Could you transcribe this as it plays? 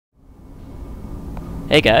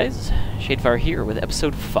Hey guys, Shadefire here with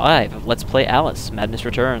episode 5 of Let's Play Alice, Madness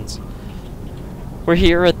Returns. We're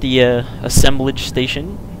here at the Assemblage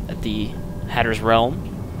station at the Hatter's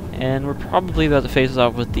Realm, and we're probably about to face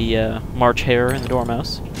off with the March Hare and the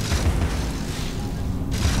Doormouse.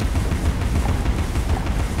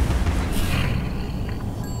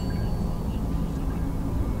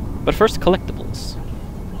 But first, collectibles.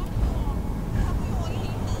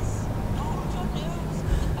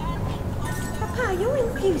 Your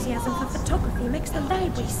enthusiasm for photography makes the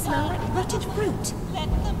library smell like rotted fruit.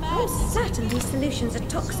 I'm certain these solutions are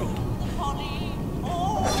toxic.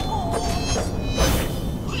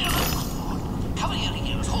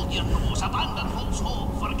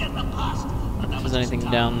 If there's anything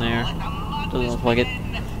down there, doesn't look like it.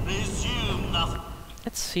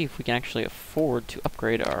 Let's see if we can actually afford to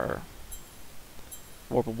upgrade our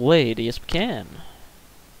Warble Blade. Yes, we can.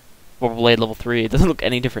 Warble Blade level 3. It doesn't look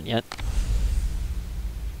any different yet.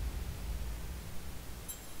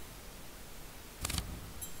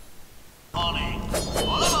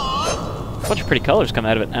 A bunch of pretty colors come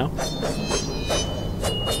out of it now.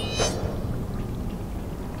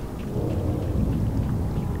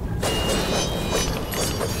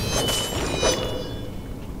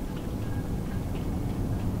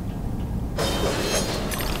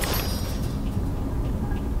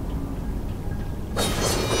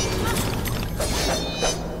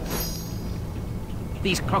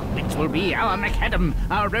 These cockpits will be our macadam,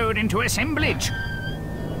 our road into Assemblage.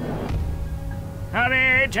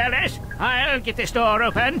 Hurry, Alice! I'll get this door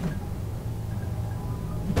open.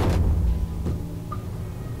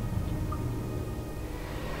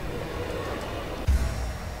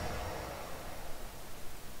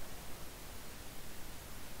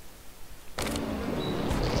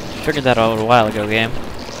 Figured that out a while ago, game.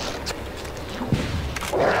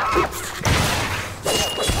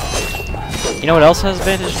 You know what else has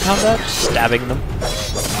advantage in combat? Stabbing them.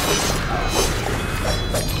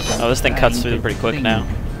 Oh, this thing cuts through them pretty quick now.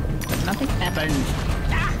 But nothing happened.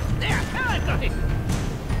 Ah, there! Now I've got it!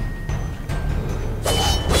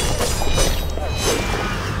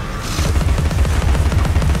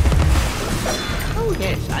 Oh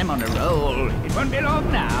yes, I'm on a roll. It won't be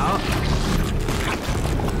long now.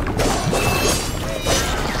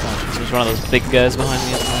 Oh, there's one of those big guys behind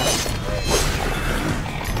me.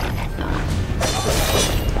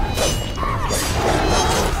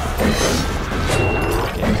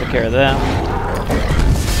 Okay, took care of them.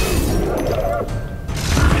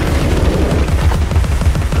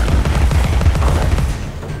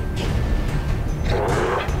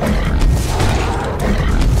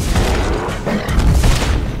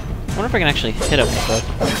 I wonder if I can actually hit him with the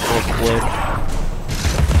blade.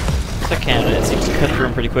 Yes, I can, and it seems to cut through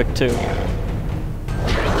him pretty quick too.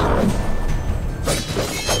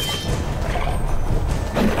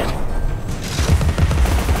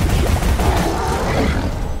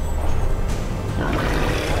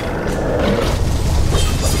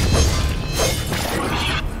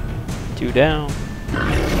 Two down.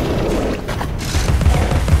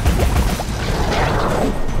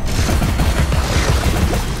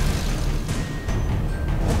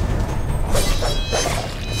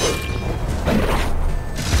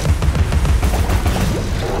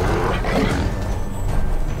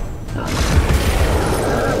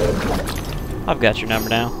 I've got your number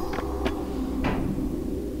now.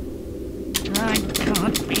 I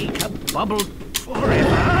can't be kabobbled forever.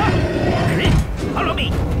 Ready? Follow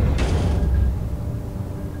me.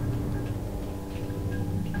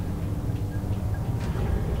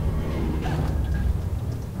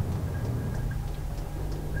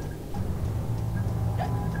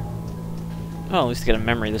 Well, at least get a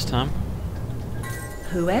memory this time.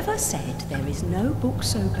 Whoever said there is no book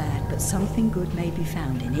so bad but something good may be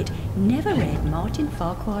found in it never read Martin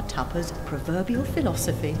Farquhar Tupper's proverbial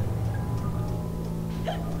philosophy.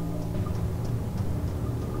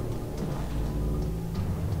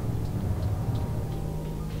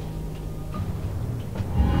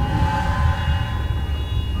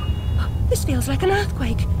 This feels like an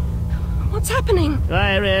earthquake. What's happening? Do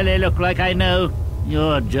I really look like I know?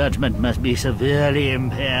 Your judgment must be severely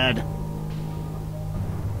impaired.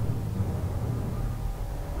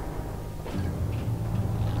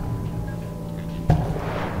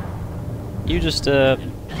 You just,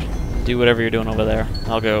 do whatever you're doing over there.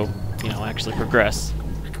 I'll go, you know, actually progress.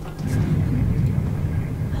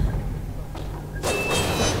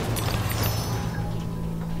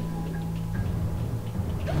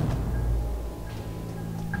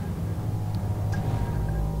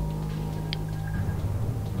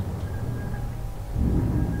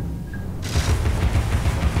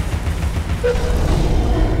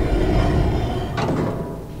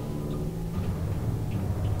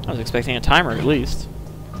 expecting a timer, at least.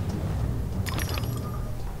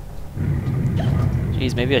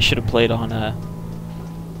 Jeez, maybe I should have played on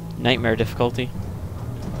Nightmare difficulty.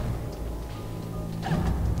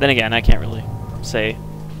 Then again, I can't really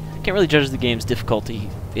judge the game's difficulty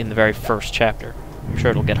in the very first chapter. I'm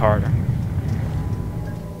sure it'll get harder.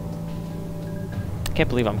 I can't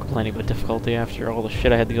believe I'm complaining about difficulty after all the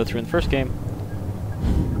shit I had to go through in the first game.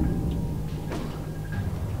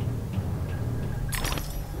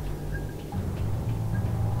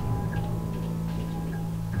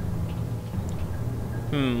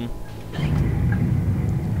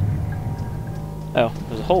 Oh,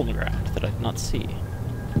 there's a hole in the ground that I did not see.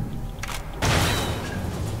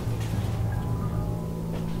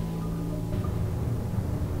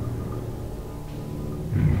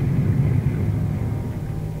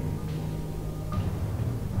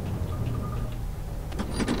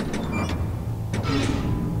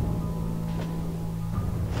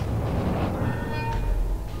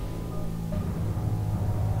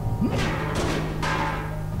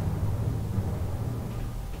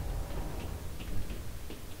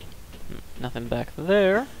 Nothing back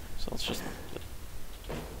there, so let's just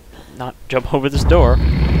not jump over this door.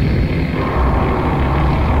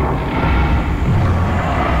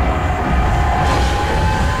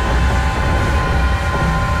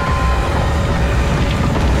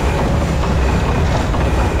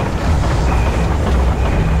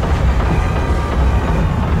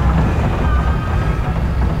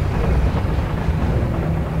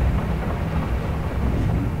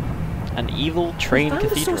 Evil train found the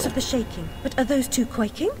cathedral. source of the shaking, but are those two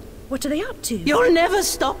quaking? What are they up to? You'll never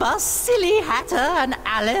stop us, silly Hatter and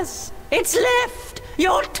Alice. It's left.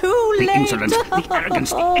 You're too The late. insolence, the arrogance,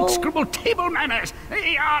 the execrable table manners.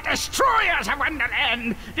 They are destroyers of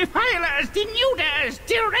Wonderland. Defilers, denuders,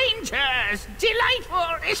 derangers.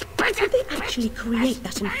 Delightful, Did they actually create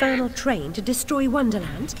that infernal train to destroy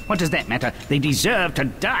Wonderland? What does that matter? They deserve to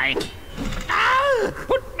die. Ah!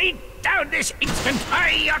 Put me down this instant.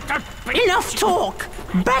 I ought to... Enough talk.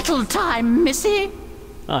 Battle time, missy.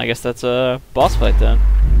 Oh, I guess that's a boss fight then.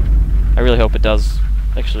 I really hope it does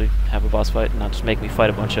actually have a boss fight and not just make me fight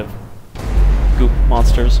a bunch of goop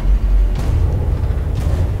monsters.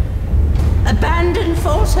 Abandon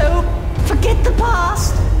false hope. Forget the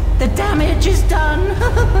past. The damage is done.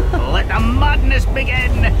 Let the madness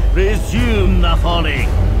begin. Resume the folly.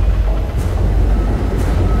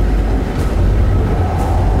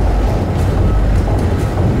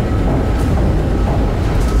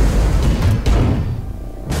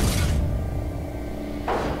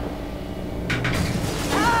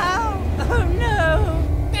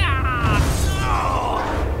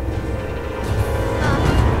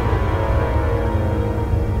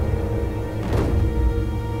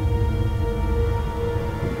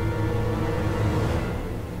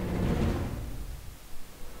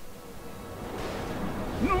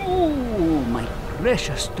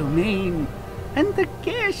 Precious domain, and the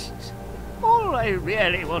guests. All I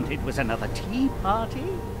really wanted was another tea party.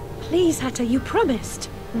 Please, Hatter, you promised.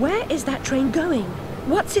 Where is that train going?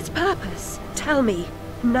 What's its purpose? Tell me,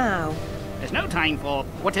 now. There's no time for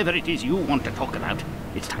whatever it is you want to talk about.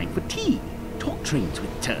 It's time for tea. Talk trains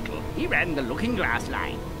with Turtle. He ran the Looking Glass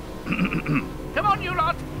line. Come on, you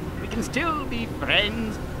lot. We can still be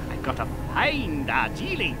friends. I've got a fine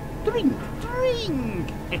Darjeeling. Drink, drink.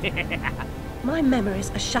 My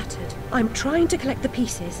memories are shattered. I'm trying to collect the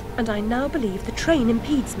pieces, and I now believe the train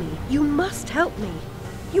impedes me. You must help me.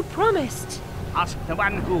 You promised. Ask the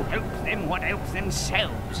one who helps them what helps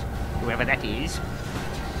themselves. Whoever that is.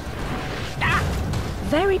 Ah!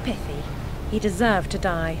 Very pithy. He deserved to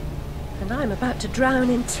die. And I'm about to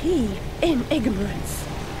drown in tea, in ignorance.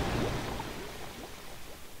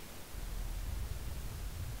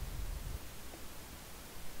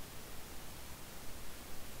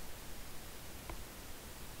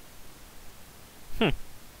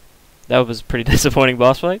 That was a pretty disappointing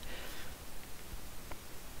boss fight.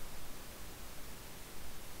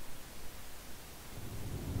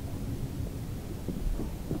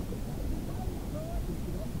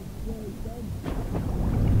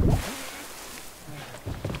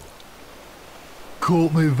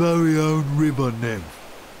 Caught my very own river nymph.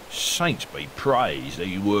 Saints be praised that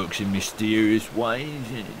he works in mysterious ways.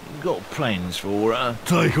 Got plans for her.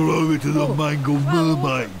 Take her over to the Mangled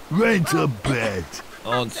Mermaid. Rent a bed.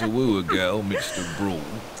 On to woo a girl, Mr. Brawl.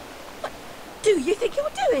 Do you think you're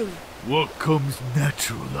doing? What comes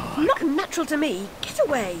natural like? Not natural to me. Get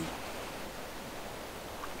away.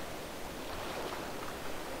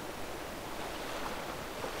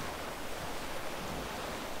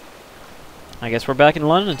 I guess we're back in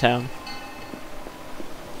London town.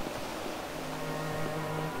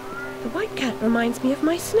 That cat reminds me of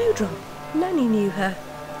my snowdrop. Nanny knew her.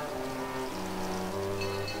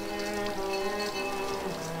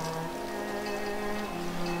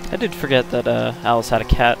 I did forget that Alice had a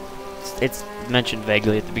cat. It's mentioned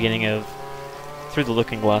vaguely at the beginning of Through the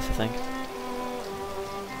Looking Glass, I think.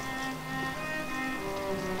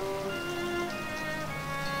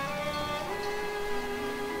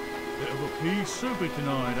 Bit of a pea soupy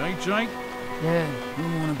tonight, eh, Jake? Yeah, we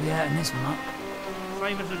don't want to be out in this muck.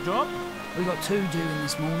 Same as a job? We got 2 doing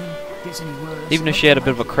this morning. Gets any worse. Even if she had a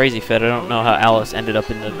bit of a crazy fit, I don't know how Alice ended up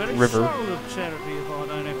in the A very river. soul of charity if I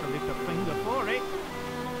don't have to lift a finger for it.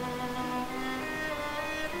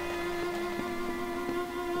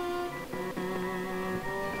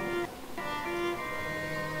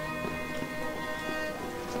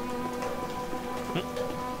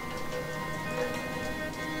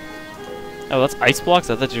 Oh, that's ice blocks?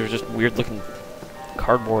 I thought they were just weird looking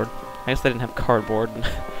cardboard. I guess they didn't have cardboard in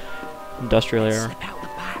industrial era. Slip out the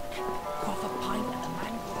back. Quaff a pint at the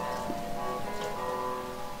mango.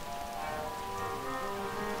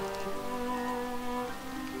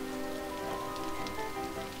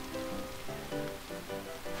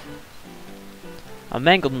 A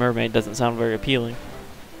mangled mermaid doesn't sound very appealing.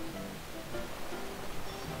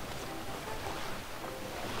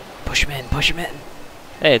 Push him in, push him in.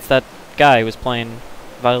 Hey, it's that guy who was playing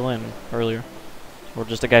violin earlier. Or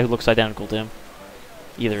just a guy who looks identical to him.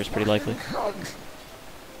 Either is pretty likely.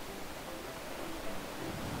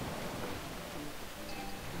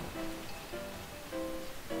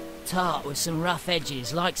 Tart with some rough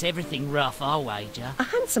edges. Likes everything rough, I'll wager. A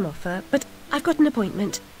handsome offer, but I've got an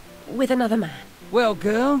appointment with another man. Well,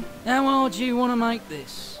 girl, how hard do you want to make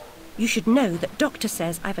this? You should know that doctor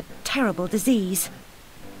says I've a terrible disease.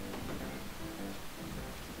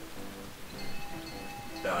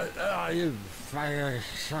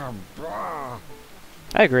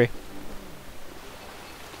 I agree.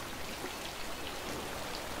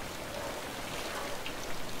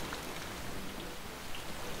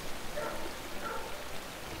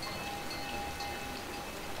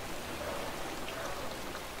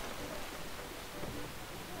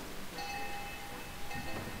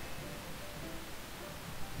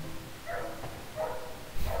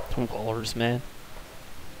 Walrus, man.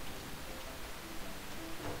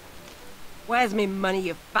 Where's me money,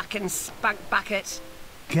 you fucking spunk bucket?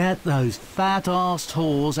 Get those fat-arsed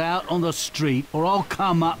whores out on the street or I'll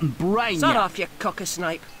come up and brain Sod you. off, you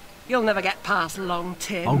cockersnipe. You'll never get past Long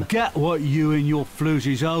Tim. I'll get what you and your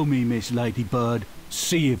floozies owe me, Miss Ladybird.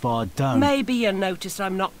 See if I don't. Maybe you notice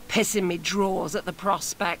I'm not pissing me drawers at the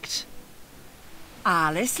prospect.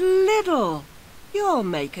 Alice Liddle, you'll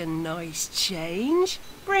make a nice change.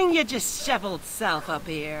 Bring your dishevelled self up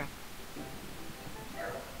here.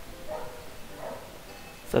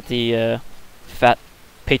 Is that the fat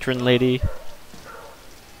patron lady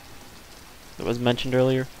that was mentioned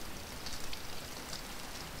earlier?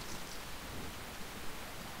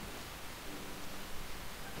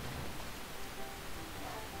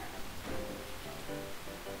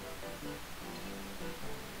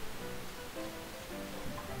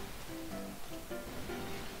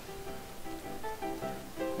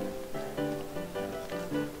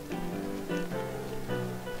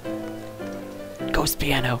 Ghost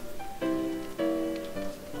piano.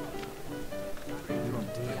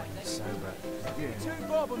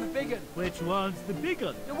 Which one's the big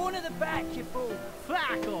one? The one at the back, you fool.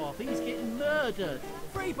 Fuck off, he's getting murdered.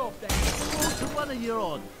 Free Bob then. What's the one are you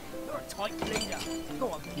on? You're a tight leader. Go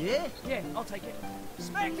on. Yeah? Yeah, I'll take it.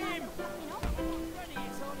 Smack him! Bloody,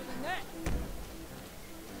 it's harder than that.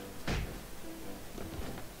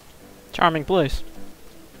 Charming place.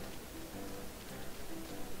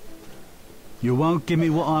 You won't give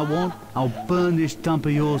me what I want? I'll burn this dump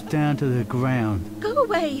of yours down to the ground. Go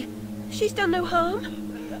away. She's done no harm.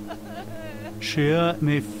 She hurt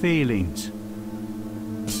me feelings.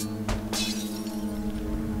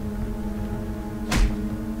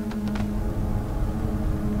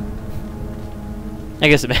 I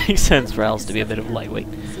guess it makes sense for Alice to be a bit of a lightweight.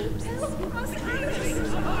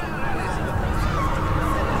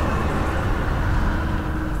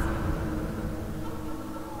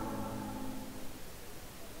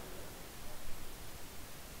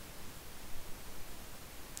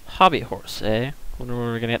 Hobby horse, eh? Wonder where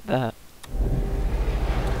we're gonna get that.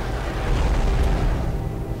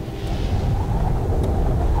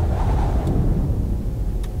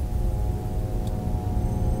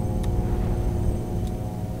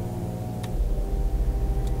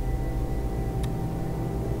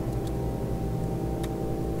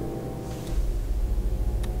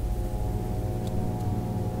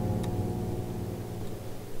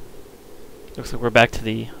 Looks like we're back to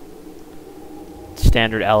the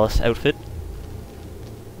standard Alice outfit.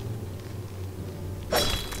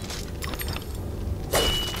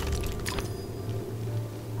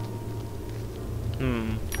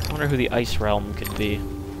 I wonder who the Ice Realm could be.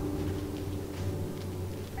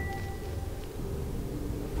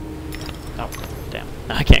 Oh, damn.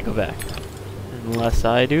 I can't go back. Unless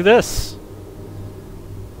I do this.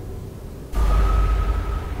 I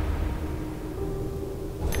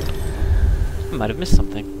might have missed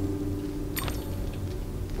something.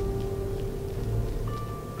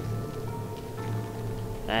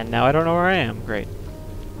 And now I don't know where I am. Great.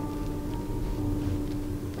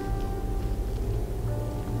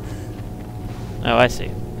 Oh, I see.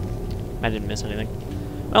 I didn't miss anything.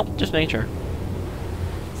 Well, just making sure.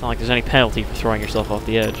 It's not like there's any penalty for throwing yourself off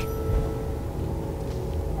the edge.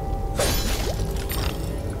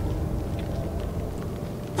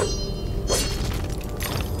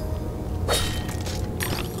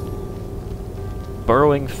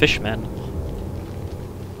 Burrowing fishmen.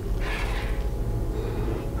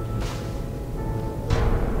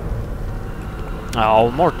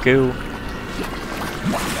 Oh, more goo.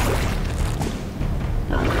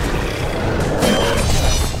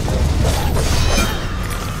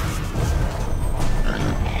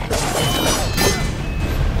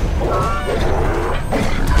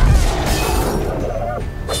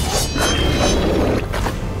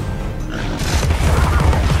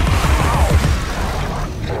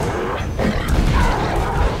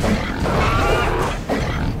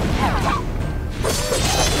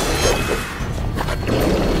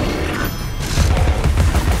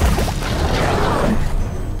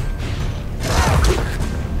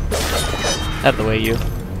 Out of the way, you.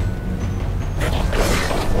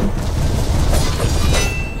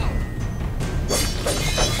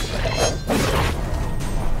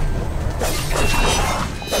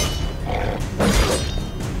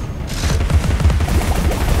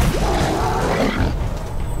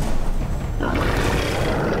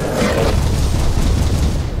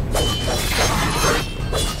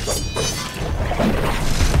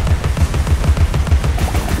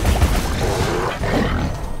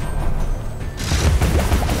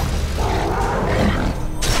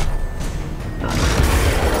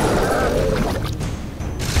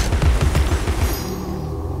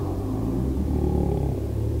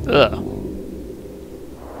 Ugh.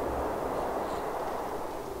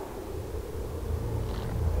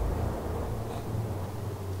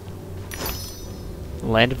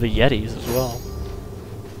 Land of the Yetis as well.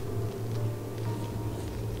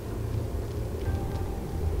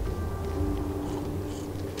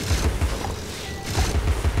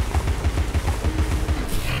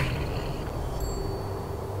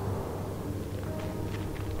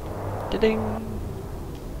 Da-ding!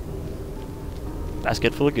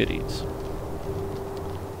 Basket full of goodies.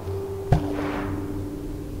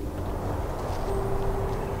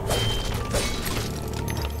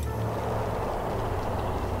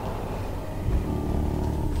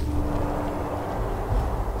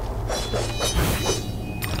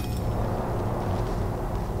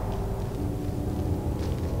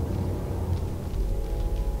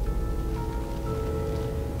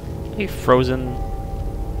 A frozen,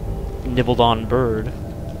 nibbled-on bird.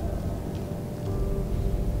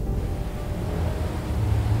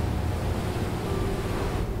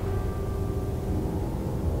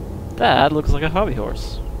 That looks like a hobby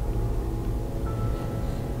horse.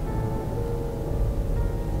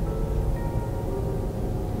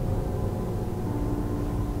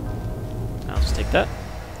 I'll just take that.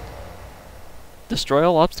 Destroy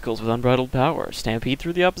all obstacles with unbridled power. Stampede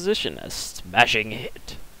through the opposition. A smashing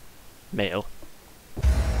hit. Male.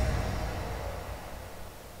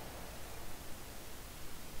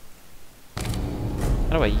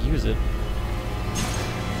 How do I use it?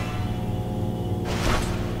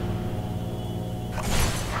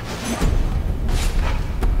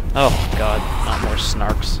 Oh god, not more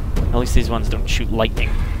snarks. At least these ones don't shoot lightning.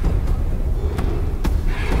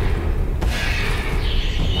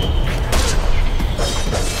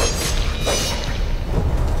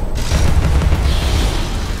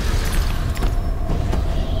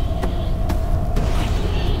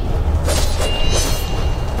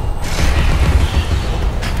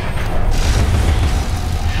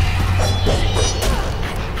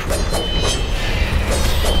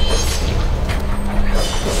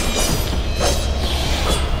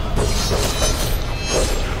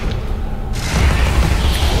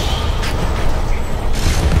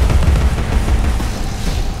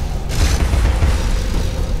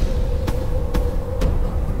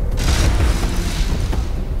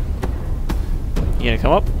 You gonna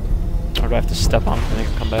come up? Or do I have to step on them to make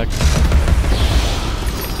them come back?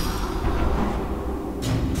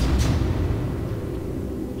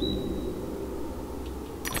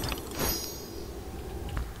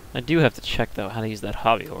 I do have to check, though, how to use that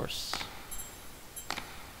hobby horse.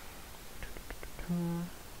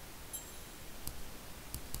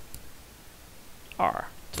 R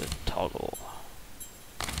to toggle.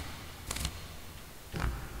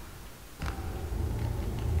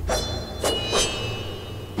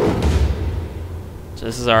 So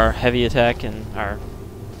this is our heavy attack, and our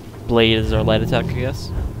blade is our light attack, I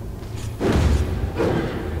guess.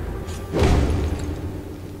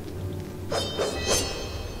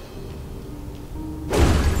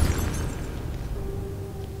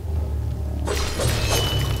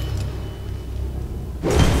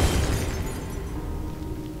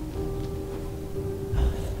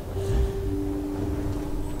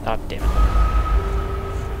 Oh, damn it.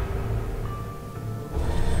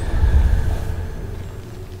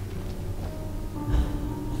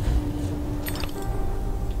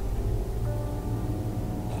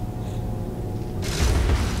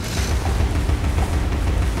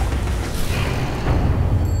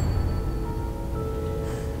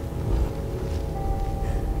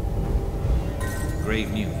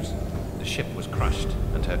 Grave news. The ship was crushed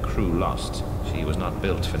and her crew lost. She was not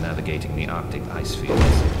built for navigating the Arctic ice fields.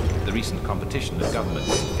 The recent competition of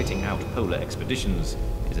governments in fitting out polar expeditions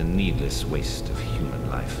is a needless waste of human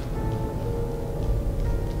life.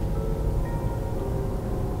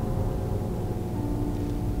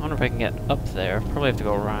 I wonder if I can get up there. Probably have to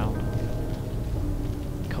go around.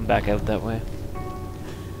 Come back out that way.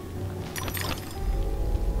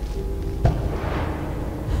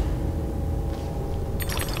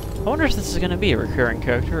 I wonder if this is going to be a recurring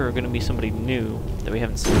character or going to be somebody new that we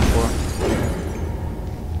haven't seen before.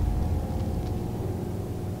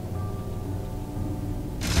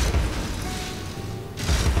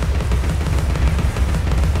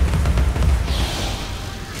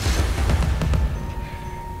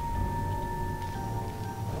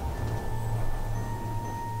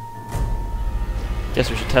 Guess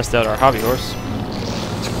we should test out our hobby horse.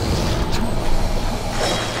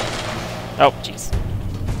 Oh, jeez.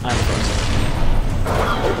 I'm frozen.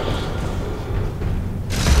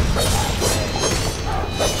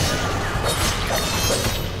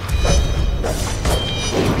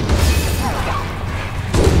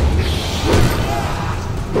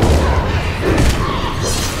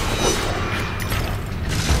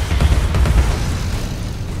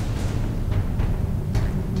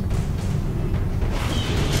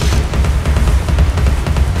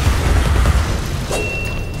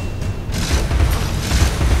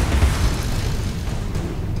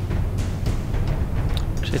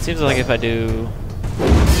 It seems like if I do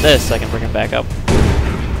this, I can bring it back up.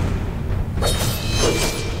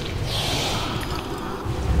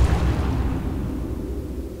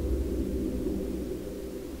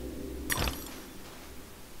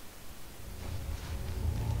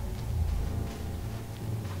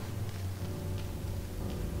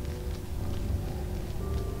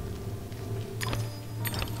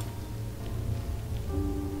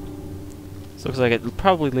 This looks like it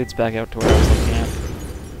probably leads back out to where I was looking at.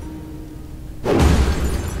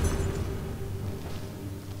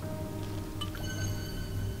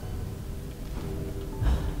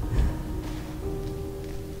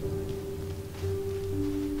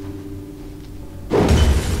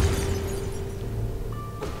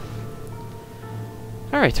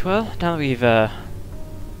 Alright, well, now that we've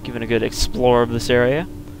given a good explore of this area,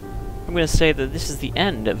 I'm going to say that this is the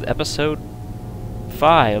end of episode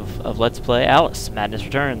 5 of Let's Play Alice, Madness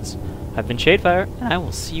Returns. I've been Shadefire, and I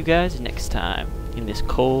will see you guys next time in this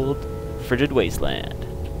cold, frigid wasteland.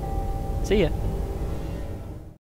 See ya!